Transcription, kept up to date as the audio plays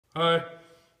Hi.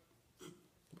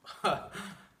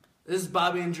 This is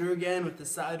Bobby and Drew again with the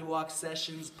Sidewalk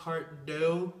Sessions Part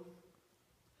 2.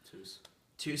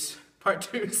 Part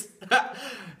 2s.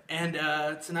 And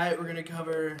tonight we're going to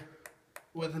cover,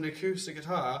 with an acoustic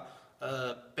guitar,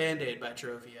 Bandaid by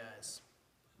Trophy Eyes.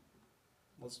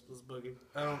 Let's boogie.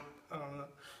 I don't know.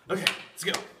 Okay, let's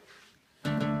go.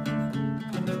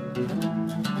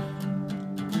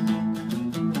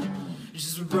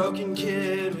 Just a broken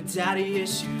kid with daddy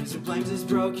issues who blames his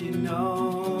broken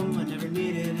home. I never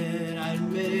needed it, I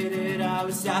admitted it, I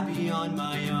was happy on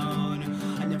my own.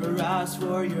 I never asked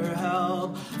for your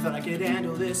help, thought I could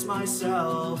handle this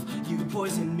myself. You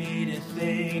poisoned me to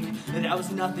think that I was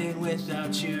nothing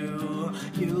without you.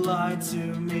 You lied to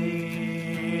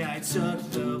me, I took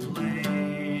the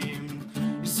blame.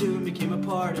 You soon became a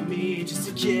part of me, just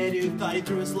a kid who thought he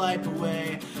threw his life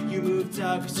away. You moved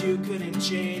out cause you couldn't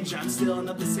change, I'm still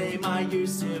not the same I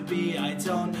used to be. I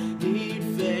don't need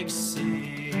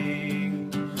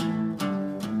fixing.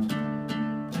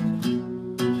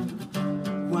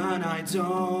 When I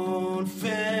don't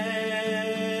fit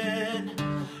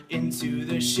into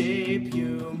the shape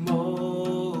you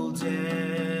molded,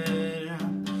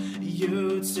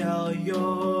 you tell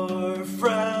your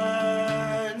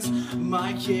friends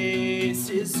my case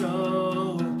is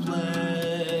hopeless.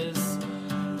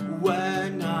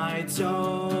 When I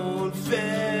don't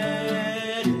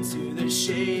fit into the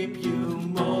shape you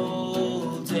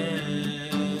molded,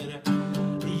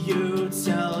 you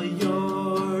tell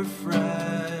your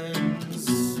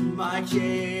friends my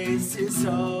case is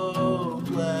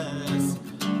hopeless.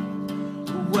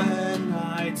 When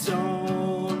I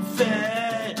don't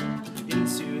fit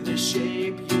into the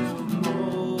shape you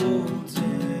molded,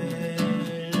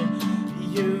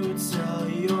 you tell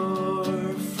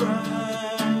your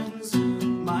friends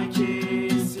my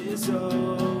case is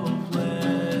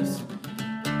hopeless.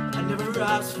 I never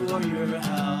asked for your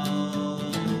help,